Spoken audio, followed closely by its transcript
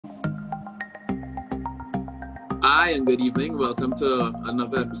Hi, and good evening. Welcome to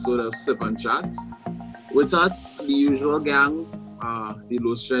another episode of Sip and Chat. With us, the usual gang, the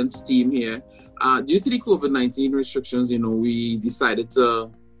Low Strengths team here. Due to the COVID-19 restrictions, we decided to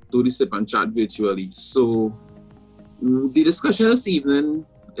do the Sip and Chat virtually. So the discussion this evening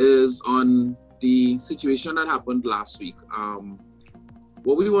is on the situation that happened last week.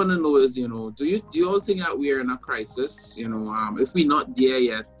 What we want to know is, do you all think that we are in a crisis? If we're not there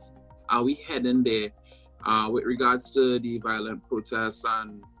yet, are we heading there? With regards to the violent protests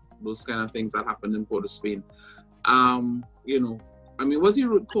and those kind of things that happened in Port of Spain. What's the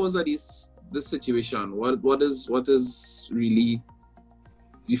root cause of this situation? What is really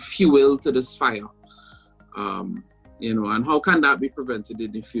the fuel to this fire? And how can that be prevented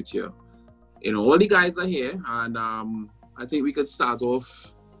in the future? All the guys are here, and I think we could start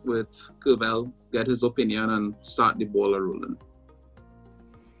off with Kervel, get his opinion, and start the ball rolling.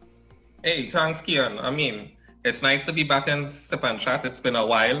 Hey, thanks, Kian. It's nice to be back in Sip and Chat. It's been a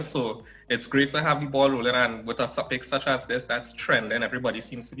while, so it's great to have the ball rolling, and with a topic such as this that's trending, everybody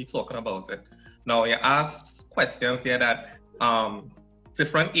seems to be talking about it. Now, you asked questions there that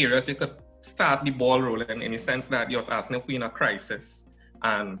different areas you could start the ball rolling in the sense that you're asking if we're in a crisis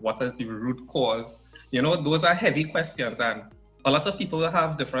and what is the root cause. Those are heavy questions, and a lot of people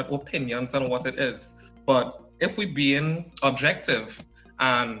have different opinions on what it is. But if we're being objective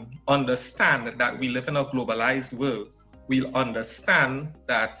and understand that we live in a globalized world, we'll understand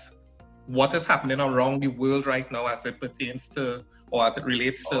that what is happening around the world right now as it pertains to, or as it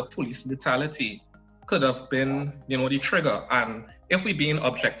relates to police brutality, could have been, the trigger. And if we're being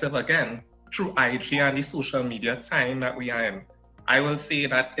objective again, through IG and the social media time that we are in, I will say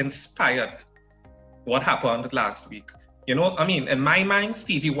that inspired what happened last week. In my mind,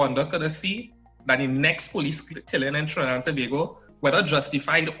 Stevie Wonder could have seen that the next police killing in Trinidad and Tobago, whether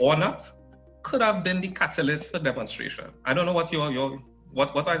justified or not, could have been the catalyst for demonstration. I don't know what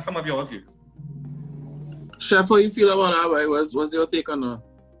what are some of your views? Chef, how you feel about that? What's your take on that?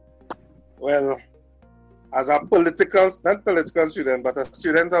 Well, as a not political student, but a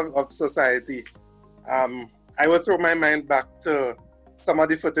student of society, I would throw my mind back to some of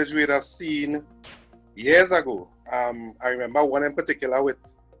the footage we'd have seen years ago. I remember one in particular with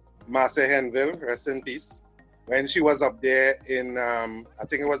Marcia Henville, rest in peace, when she was up there in, I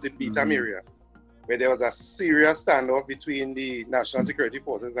think it was the Beetham area, where there was a serious standoff between the National Security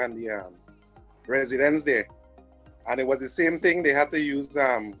Forces and the residents there. And it was the same thing. They had to use,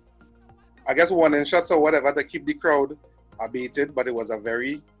 I guess, warning shots or whatever to keep the crowd abated, but it was a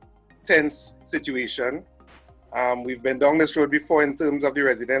very tense situation. We've been down this road before in terms of the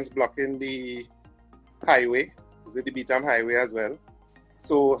residents blocking the highway. Is it the Beetham Highway as well?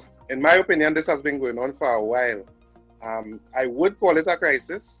 So, in my opinion, this has been going on for a while. I would call it a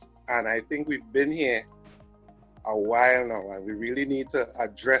crisis, and I think we've been here a while now, and we really need to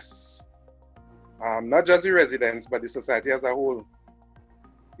address not just the residents, but the society as a whole.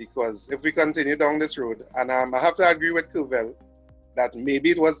 Because if we continue down this road, and I have to agree with Kervel that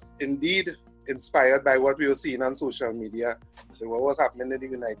maybe it was indeed inspired by what we were seeing on social media, what was happening in the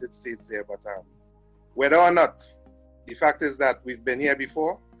United States there, but whether or not, the fact is that we've been here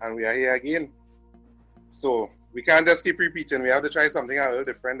before and we are here again. So we can't just keep repeating. We have to try something a little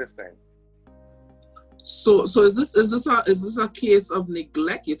different this time. So is this a case of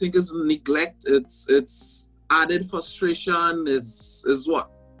neglect? You think it's neglect? It's added frustration? Is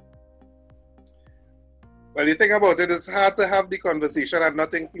what? Well, you think about it, it's hard to have the conversation and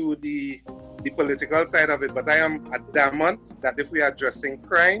not include the political side of it. But I am adamant that if we are addressing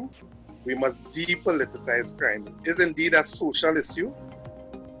crime, we must depoliticize crime. It is indeed a social issue,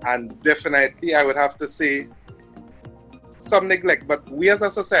 and definitely I would have to say some neglect. But we as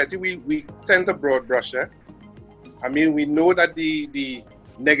a society, we tend to broad brush it. We know that the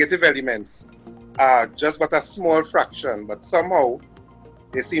negative elements are just but a small fraction, but somehow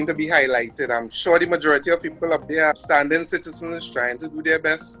they seem to be highlighted. I'm sure the majority of people up there are standing citizens trying to do their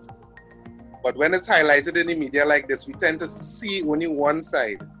best. But when it's highlighted in the media like this, we tend to see only one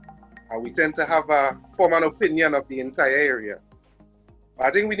side. And we tend to form an opinion of the entire area. But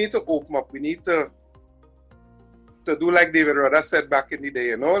I think we need to open up. We need to do like David Rudder said back in the day,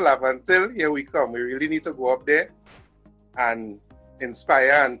 Lavantil, here we come. We really need to go up there and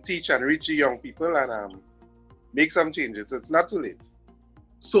inspire and teach and reach the young people and make some changes. It's not too late.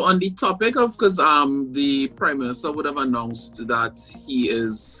 So on the topic of, because the Prime Minister would have announced that he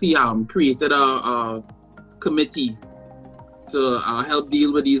created a committee to help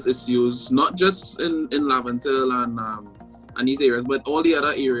deal with these issues, not just in Lavantil and these areas, but all the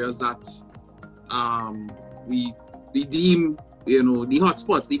other areas that we deem, the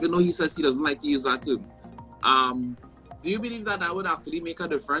hotspots, even though he says he doesn't like to use that term. Do you believe that that would actually make a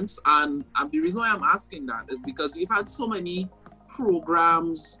difference? And the reason why I'm asking that is because we've had so many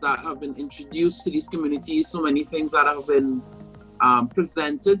programs that have been introduced to these communities, so many things that have been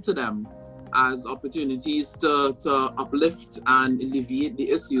presented to them as opportunities to uplift and alleviate the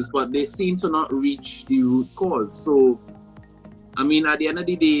issues, but they seem to not reach the root cause. So, I mean, at the end of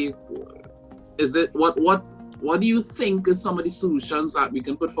the day, is it what do you think is some of the solutions that we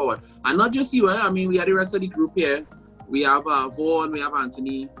can put forward? And not just you, I mean, we have the rest of the group here. We have Vaughan, we have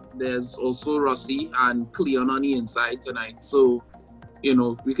Anthony, there's also Rossi and Cleon on the inside tonight. So, you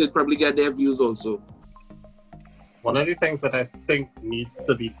know, we could probably get their views also. One of the things that I think needs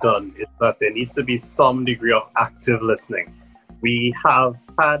to be done is that there needs to be some degree of active listening. We have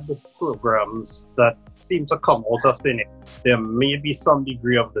had programs that seem to come out of thin air. There may be some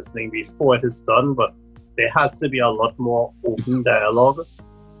degree of listening before it is done, but there has to be a lot more open dialogue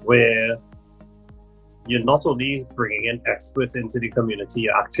where you're not only bringing in experts into the community,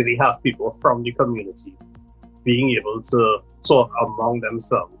 you actually have people from the community being able to talk among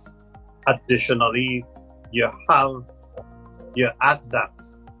themselves. Additionally, you add that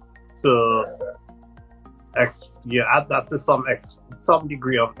to some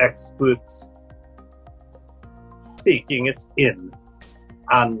degree of experts taking it in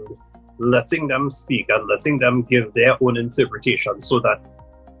and letting them speak and letting them give their own interpretation, so that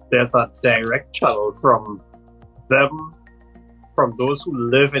there's a direct channel from them, from those who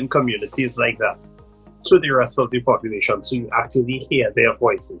live in communities like that, to the rest of the population, so you actually hear their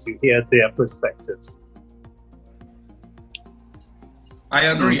voices, you hear their perspectives. I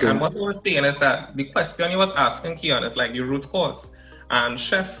agree. Okay. And what I was saying is that the question you was asking, Keon, is like the root cause. And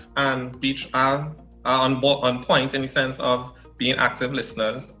Chef and Beach are on point in the sense of being active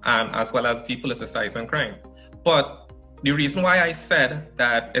listeners and as well as depoliticizing crime. But the reason why I said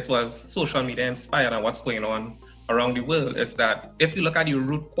that it was social media inspired and what's going on around the world is that if you look at the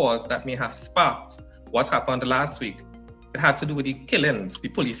root cause that may have sparked what happened last week, it had to do with the killings, the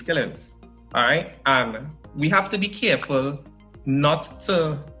police killings. All right. And we have to be careful not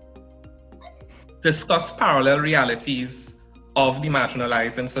to discuss parallel realities of the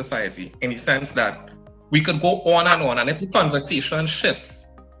marginalized in society, in the sense that we could go on, and if the conversation shifts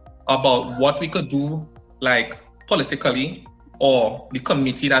about what we could do, like politically, or the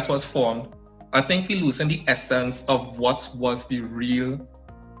committee that was formed, I think we're losing the essence of what was the real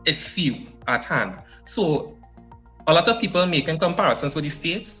issue at hand. So a lot of people making comparisons with the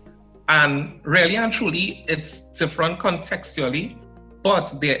states, and really and truly, it's different contextually,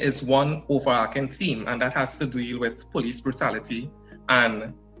 but there is one overarching theme, and that has to deal with police brutality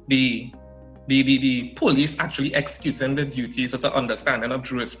and the police actually executing the duties with an understanding of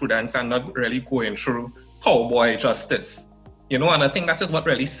jurisprudence and not really going through cowboy justice. You know, and I think that is what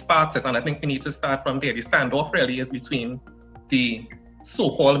really sparked it, and I think we need to start from there. The standoff really is between the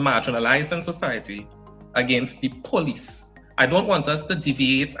so-called marginalized in society against the police. I don't want us to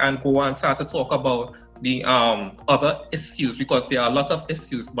deviate and go and start to talk about the other issues, because there are a lot of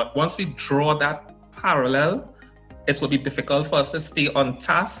issues. But once we draw that parallel, it will be difficult for us to stay on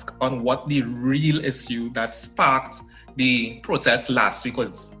task on what the real issue that sparked the protest last week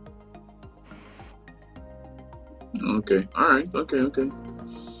was. Okay. All right. Okay.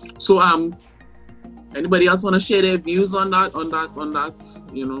 So, anybody else want to share their views on that?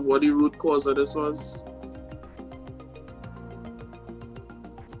 You know, what the root cause of this was?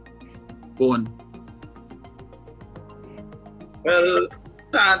 Go on. Well,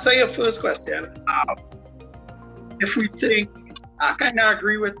 to answer your first question, if we think, I kind of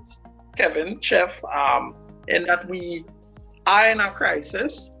agree with Kevin, Chef, in that we are in a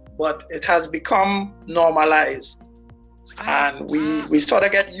crisis, but it has become normalized, and we sort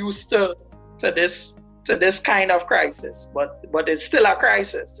of get used to this kind of crisis, but it's still a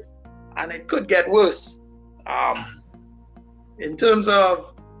crisis, and it could get worse. In terms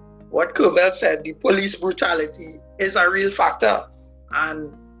of what Kerwell said, the police brutality is a real factor,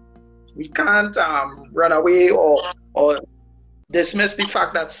 and we can't run away or dismiss the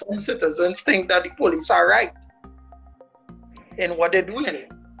fact that some citizens think that the police are right in what they're doing.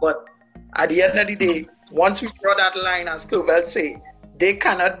 But at the end of the day, once we draw that line, as Kerwell say, they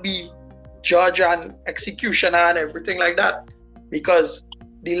cannot be judge and executioner and everything like that, because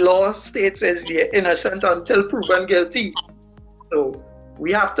the law states is they're innocent until proven guilty. So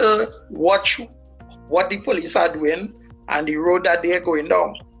we have to watch what the police are doing and the road that they're going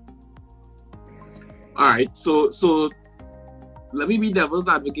down. All right, so let me be devil's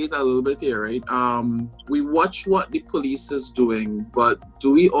advocate a little bit here, right? We watch what the police is doing, but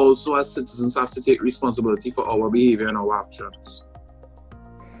do we also as citizens have to take responsibility for our behavior and our actions?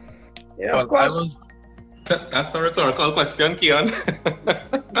 Yeah, well, of course. That's a rhetorical question, Keon.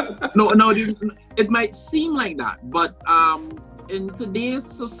 No, it might seem like that, but in today's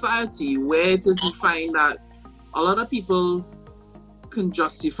society, where it is you find that a lot of people can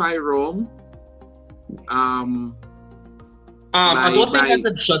justify wrong. I don't think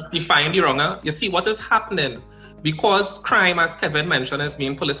that's justifying the wrong. You see, what is happening, because crime, as Kevin mentioned, is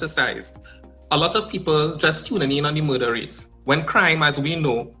being politicized, a lot of people just tuning in on the murder rates, when crime, as we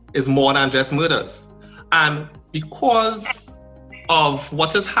know, is more than just murders. And because of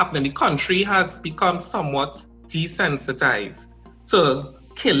what is happening, the country has become somewhat desensitized to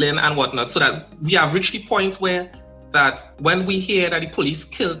killing and whatnot, so that we have reached the point where that when we hear that the police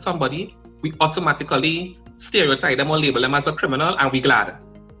killed somebody, we automatically stereotype them or label them as a criminal, and we're glad.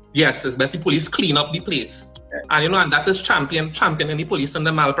 Yes, it's best the police clean up the place. And and that is championing the police and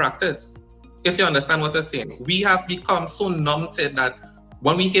the malpractice. If you understand what I'm saying. We have become so numbed that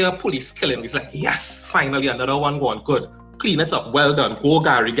when we hear police killing, it's like, yes, finally another one gone. Good. Clean it up. Well done. Go,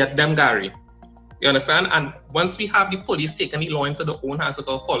 Gary. Get them, Gary. You understand? And once we have the police taking the law into their own hands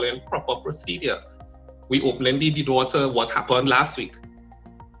without following proper procedure, we opening the door to what happened last week.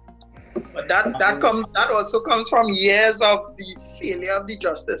 But that also comes from years of the failure of the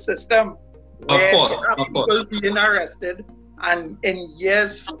justice system. Of course. People being arrested and in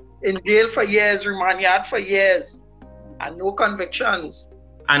jail for years, remand yard for years, and no convictions.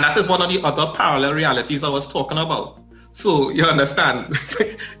 And that is one of the other parallel realities I was talking about. So you understand,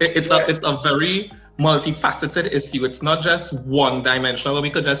 it's a very multifaceted issue. It's not just one dimensional where we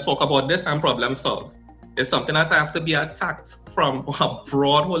could just talk about this and problem solve. It's something that have to be attacked from a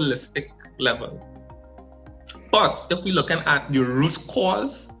broad, holistic level. But if we're looking at the root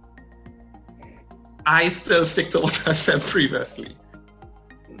cause, I still stick to what I said previously.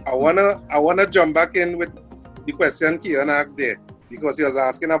 I wanna jump back in with the question Keon asked there, because he was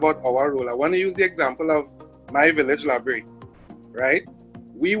asking about our role. I want to use the example of my village library, right?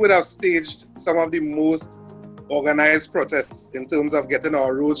 We would have staged some of the most organized protests in terms of getting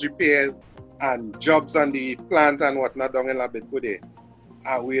our roads repairs and jobs on the plant and whatnot down in Labitco.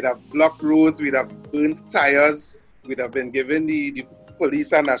 We'd have blocked roads, we'd have burnt tires, we'd have been giving the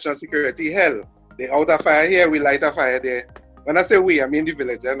police and national security hell. They out a fire here, we light a fire there. When I say we, I mean the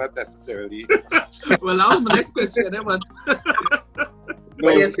villager, not necessarily. Well, that was my next question. No,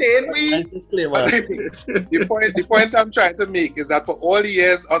 you're saying we? The point I'm trying to make is that for all the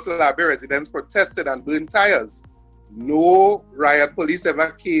years us Labe residents protested and burned tires, no riot police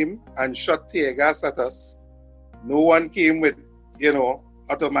ever came and shot tear gas at us. No one came with,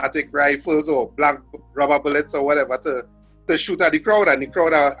 automatic rifles or blank rubber bullets or whatever to shoot at the crowd. And the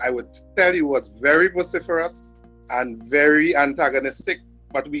crowd, I would tell you, was very vociferous and very antagonistic,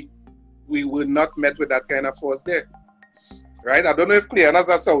 but we were not met with that kind of force there. Right? I don't know if Cleon as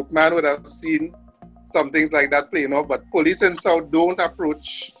a South man would have seen some things like that playing out, but police in South don't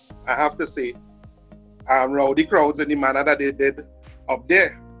approach, I have to say, rowdy crowds in the manner that they did up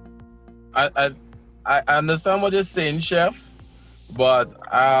there. I understand what you're saying, Chef, but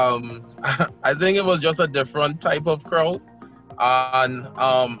I think it was just a different type of crowd. And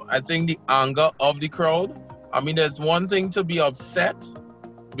I think the anger of the crowd, there's one thing to be upset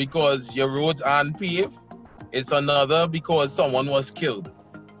because your roads aren't paved. It's another because someone was killed.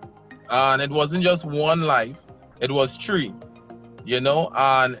 And it wasn't just one life, it was 3,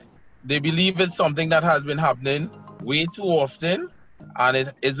 and they believe it's something that has been happening way too often, and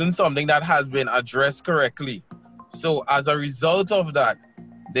it isn't something that has been addressed correctly. So as a result of that,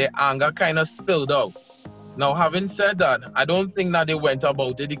 their anger kind of spilled out. Now, having said that, I don't think that they went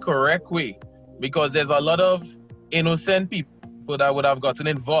about it the correct way, because there's a lot of innocent people that would have gotten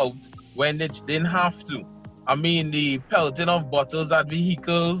involved when they didn't have to. The pelting of bottles at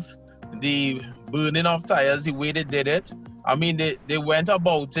vehicles, the burning of tires, the way they did it, they went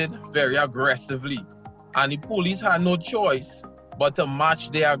about it very aggressively. And the police had no choice but to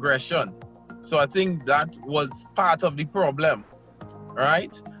match their aggression. So I think that was part of the problem,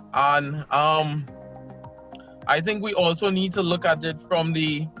 right? And I think we also need to look at it from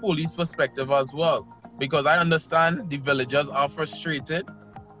the police perspective as well, because I understand the villagers are frustrated,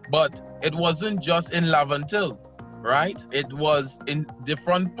 but it wasn't just in Laventille, right? It was in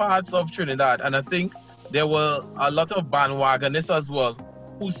different parts of Trinidad. And I think there were a lot of bandwagonists as well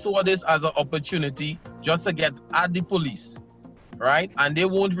who saw this as an opportunity just to get at the police, right? And they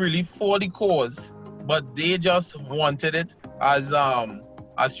won't really for the cause, but they just wanted it as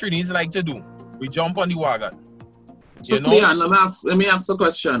Trinis like to do. We jump on the wagon. So Cleon, let me ask a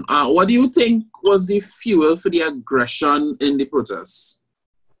question. What do you think was the fuel for the aggression in the protests?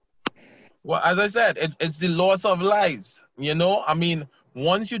 Well, as I said, it's the loss of lives.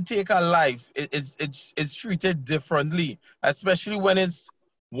 once you take a life, it's treated differently, especially when it's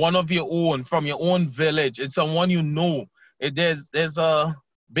one of your own, from your own village. It's someone you know. There's a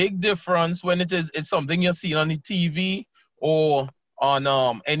big difference when it's something you're seeing on the TV or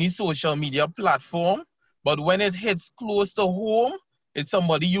on any social media platform. But when it hits close to home, it's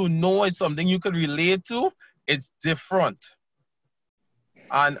somebody you know, it's something you can relate to, it's different.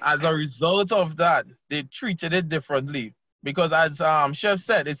 And as a result of that, they treated it differently. Because as Chef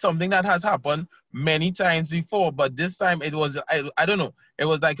said, it's something that has happened many times before, but this time it was, I don't know, it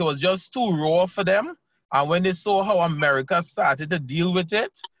was like it was just too raw for them. And when they saw how America started to deal with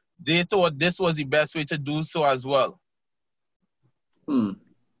it, they thought this was the best way to do so as well. We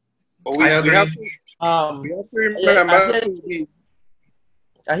have to remember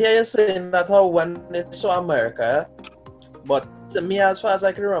I hear you saying that how when they saw America, but to me, as far as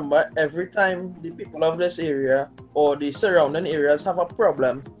I can remember, every time the people of this area or the surrounding areas have a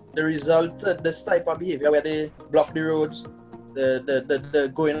problem, the result this type of behavior where they block the roads,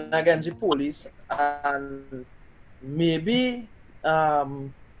 the going against the police, and maybe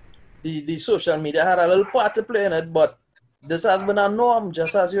the social media had a little part to play in it, but this has been a norm,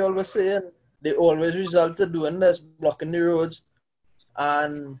 just as you always saying. They always result to doing this, blocking the roads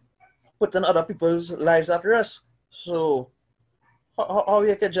and putting other people's lives at risk. So how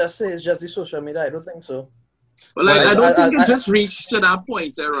you can just say it's just the social media? I don't think so. Well, I don't think it just reached to that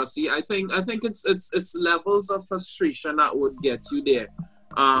point, Rusty. I think it's levels of frustration that would get you there.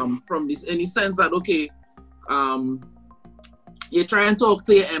 From this, in the sense that you try and talk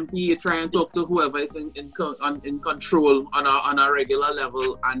to your MP, you try and talk to whoever is in control on a regular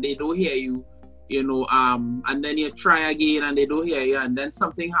level, and they don't hear you. And then you try again and they don't hear you, and then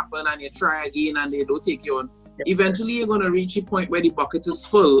something happens and you try again and they don't take you on. Eventually you're going to reach a point where the bucket is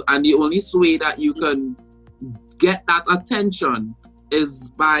full, and the only way that you can get that attention is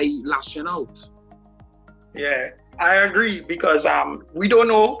by lashing out. Yeah, I agree, because we don't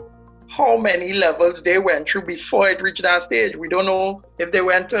know how many levels they went through before it reached that stage. We don't know if they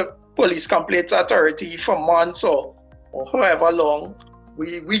went to police complaints authority for months or however long.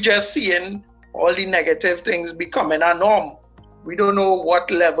 We just seeing all the negative things becoming a norm. We don't know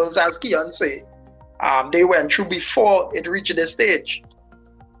what levels, as Keon say, they went through before it reached the stage.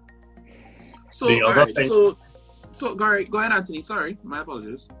 So, so Gary, go ahead, Anthony. Sorry, my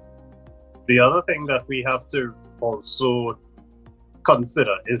apologies. The other thing that we have to also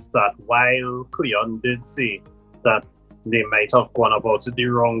consider is that while Cleon did say that they might have gone about it the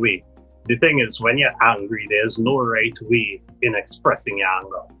wrong way, the thing is, when you're angry, there's no right way in expressing your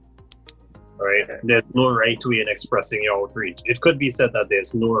anger. Right? There's no right way in expressing your outrage. It could be said that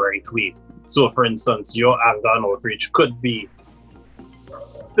there's no right way. So, for instance, your anger and outrage could be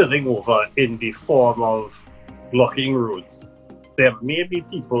spilling over in the form of blocking roads. There may be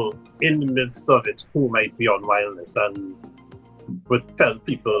people in the midst of it who might be on wildness and would pelt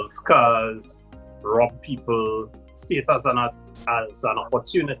people's cars, rob people, see it as an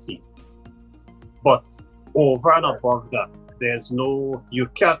opportunity. But over and above that, you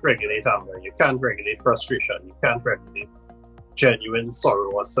can't regulate anger, you can't regulate frustration, you can't regulate genuine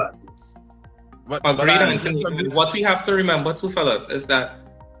sorrow or sadness. Agreed. What we have to remember too, fellas, is that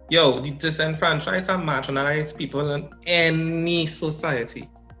the disenfranchised and marginalized people in any society,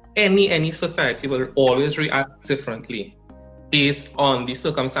 any society will always react differently based on the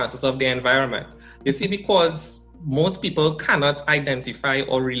circumstances of their environment. You see, because most people cannot identify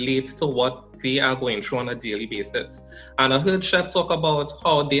or relate to what they are going through on a daily basis. And I heard Chef talk about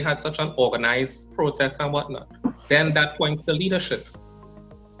how they had such an organized protest and whatnot. Then that points to leadership.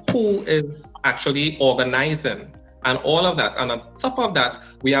 Who is actually organizing and all of that? And on top of that,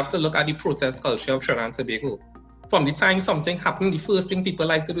 we have to look at the protest culture of Trinidad and Tobago. From the time something happened, the first thing people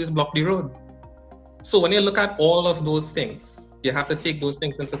like to do is block the road. So when you look at all of those things, you have to take those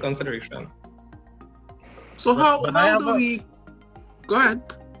things into consideration. So how do we... Go ahead.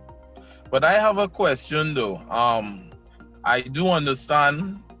 But I have a question though. I do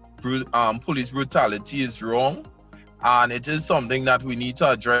understand police brutality is wrong, and it is something that we need to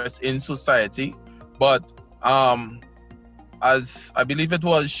address in society. But as I believe it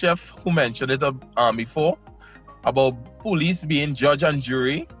was Chef who mentioned it before, about police being judge and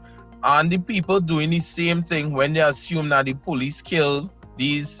jury, and the people doing the same thing when they assume that the police killed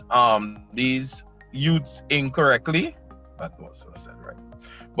these youths incorrectly. That was what I said, right?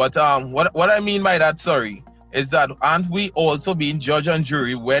 But what I mean by that, is that aren't we also being judge and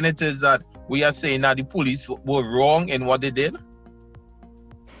jury when it is that we are saying that the police were wrong in what they did?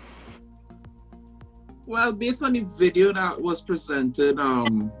 Well, based on the video that was presented,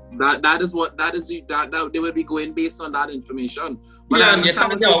 that they will be going based on that information. But yeah, and you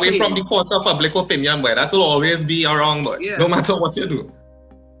can't get away from the court of public opinion, but that will always be around, but no matter what you do.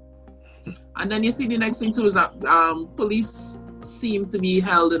 And then you see the next thing too is that police seem to be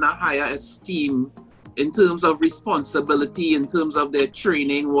held in a higher esteem in terms of responsibility, in terms of their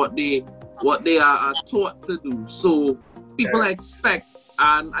training, what they are taught to do. So people expect,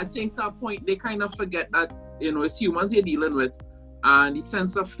 and I think to a point they kind of forget that, you know, it's humans you're dealing with, and the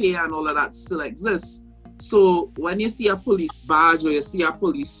sense of fear and all of that still exists. So when you see a police badge or you see a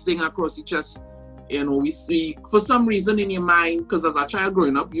police sting across the chest, you know, we see, for some reason in your mind, because as a child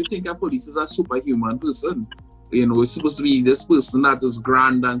growing up, you think a police is a superhuman person. You know, it's supposed to be this person that is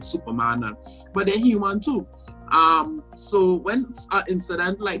grand and Superman, but they're human too. So when an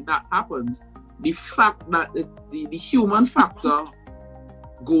incident like that happens, the fact that the human factor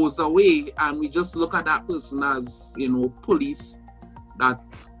goes away, and we just look at that person as, you know, police that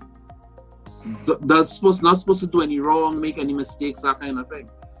not supposed to do any wrong, make any mistakes, that kind of thing.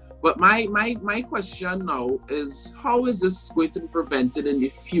 But my question now is, how is this going to be prevented in the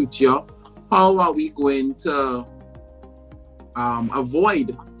future? How are we going to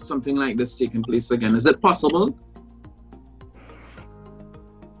avoid something like this taking place again? Is it possible?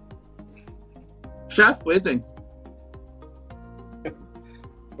 Chef, what do you think?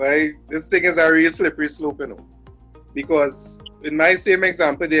 But this thing is a real slippery slope, you know. Because in my same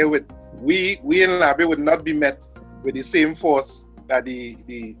example there, with we in Labrie would not be met with the same force that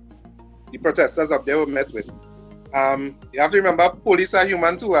the protesters up there were met with. You have to remember, police are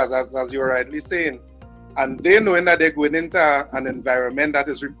human too, as you're rightly saying. And they knowing that they're going into an environment that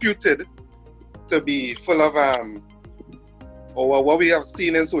is reputed to be full of, or what we have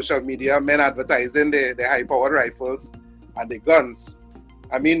seen in social media, men advertising the high-powered rifles and the guns.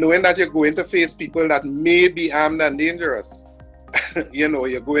 I mean, knowing that you're going to face people that may be armed and dangerous. You know,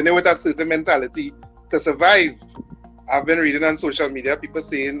 you're going in with a certain mentality to survive. I've been reading on social media, people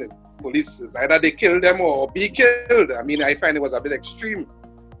saying police is either they kill them or be killed. I mean, I find it was a bit extreme.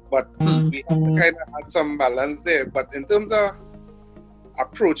 But we kind of had some balance there. But in terms of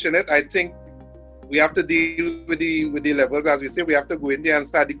approaching it, I think we have to deal with the levels, as we say. We have to go in there and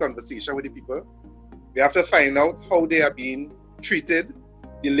start the conversation with the people. We have to find out how they are being treated.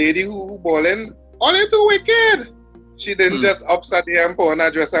 The lady who balling, all you too wicked. She didn't just upset there and put on her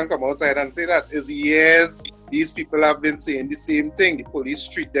dress and come outside and say that. Is yes, these people have been saying the same thing. The police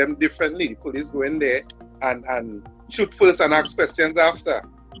treat them differently. The police go in there and shoot first and ask questions after.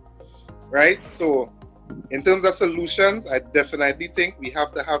 Right? So, in terms of solutions, I definitely think we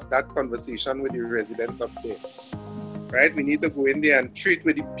have to have that conversation with the residents up there. Right? We need to go in there and treat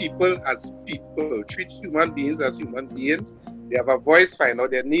with the people as people. Treat human beings as human beings. They have a voice, find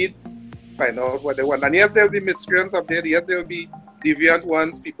out their needs, find out what they want. And yes, there'll be miscreants up there. Yes, there'll be deviant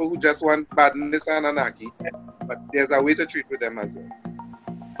ones, people who just want badness and anarchy. But there's a way to treat with them as well.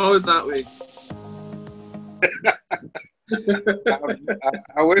 How is that way?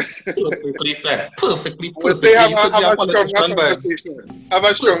 I would perfectly say have a stronger conversation. Have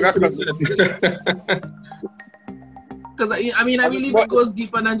a stronger conversation. Because I believe it goes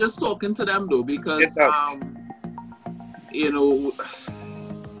deeper than just talking to them, though, because you know,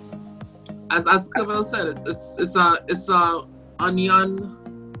 as Kevin said, it's a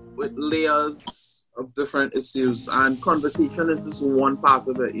onion with layers of different issues, and conversation is just one part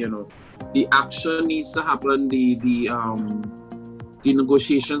of it. You know, the action needs to happen, the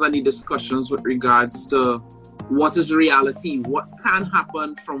negotiations and the discussions with regards to what is reality, what can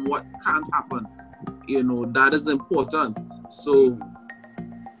happen from what can't happen. You know, that is important. So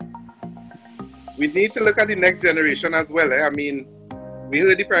we need to look at the next generation as well. I mean, we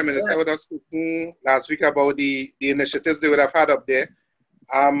heard the Prime Minister would have spoken last week about the initiatives they would have had up there.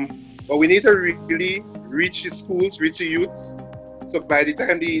 But we need to really reach the schools, reach the youths. So by the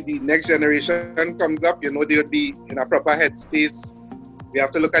time the next generation comes up, you know, they would be in a proper headspace. We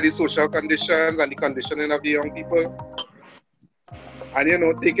have to look at the social conditions and the conditioning of the young people. And, you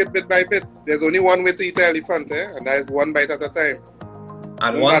know, take it bit by bit. There's only one way to eat an elephant, and that is one bite at a time.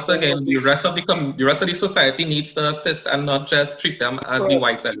 And once again, the rest of the society needs to assist and not just treat them as the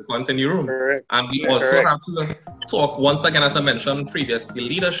white elephant in the room. Correct. And we also have to talk, once again, as I mentioned previously,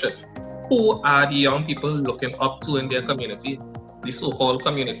 leadership. Who are the young people looking up to in their community? The so-called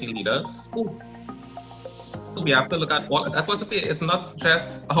community leaders. Who? So we have to look at what, that's what I say, it's not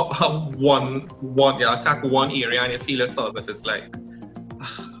just you attack one area and you feel yourself, but it's like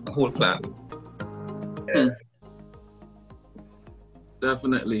a whole plan. Yeah.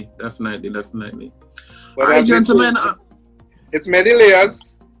 Definitely. But All right, gentlemen. It's many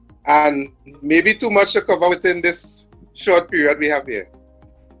layers, and maybe too much to cover within this short period we have here.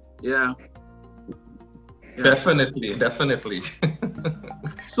 Yeah. Definitely.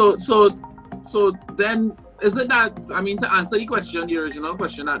 So then, is it that, I mean, to answer the question, the original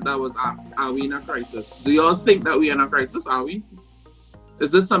question that was asked, are we in a crisis? Do you all think that we're in a crisis? Are we?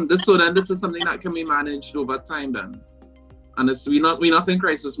 Is this so then this is something that can be managed over time then? And we're not in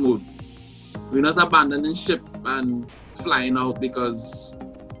crisis mode. We're not abandoning ship and flying out because,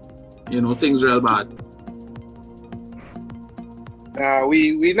 things are real bad.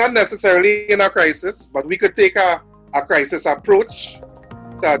 We're not necessarily in a crisis, but we could take a crisis approach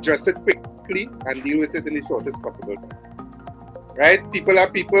to address it quickly and deal with it in the shortest possible time. Right? People are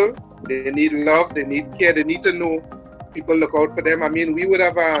people. They need love. They need care. They need to know people look out for them. I mean, we would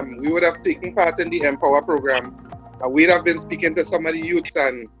have taken part in the Empower program. We'd have been speaking to some of the youths,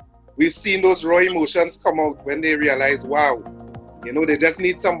 and we've seen those raw emotions come out when they realize, wow, they just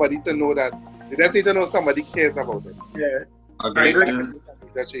need somebody to know that. They just need to know somebody cares about them. Yeah. Agreed.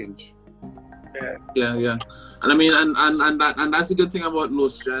 That change. Yeah. And I mean, and that's the good thing about Low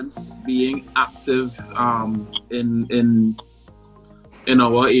Strengths being active in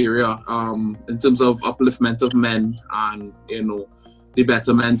our area in terms of upliftment of men and the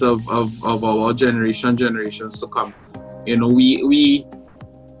betterment of our generations to come. We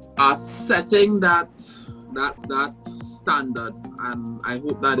are setting that standard, and I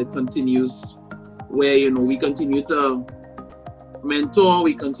hope that it continues where we continue to mentor,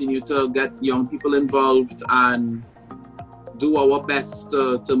 we continue to get young people involved and do our best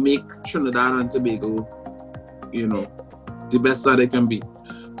to make Trinidad and Tobago, the best that it can be.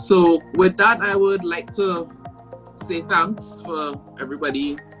 So with that, I would like to say thanks for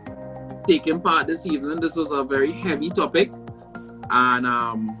everybody taking part this evening. This was a very heavy topic, and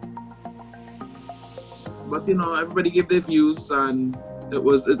but everybody gave their views, and it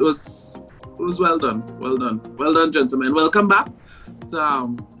was well done, gentlemen. Welcome back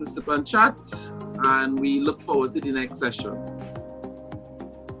to Sip and Chat, and we look forward to the next session.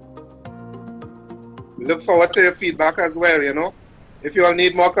 Look forward to your feedback as well. If you all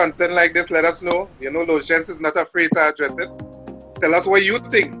need more content like this, let us know. Low Strengths is not afraid to address it. Tell us what you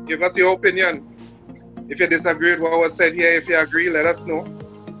think. Give us your opinion. If you disagree with what was said here, if you agree, let us know.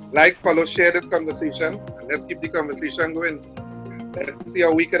 Like, follow, share this conversation, and let's keep the conversation going. Let's see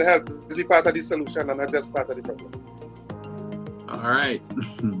how we can help. Let's be part of the solution and not just part of the problem. All right.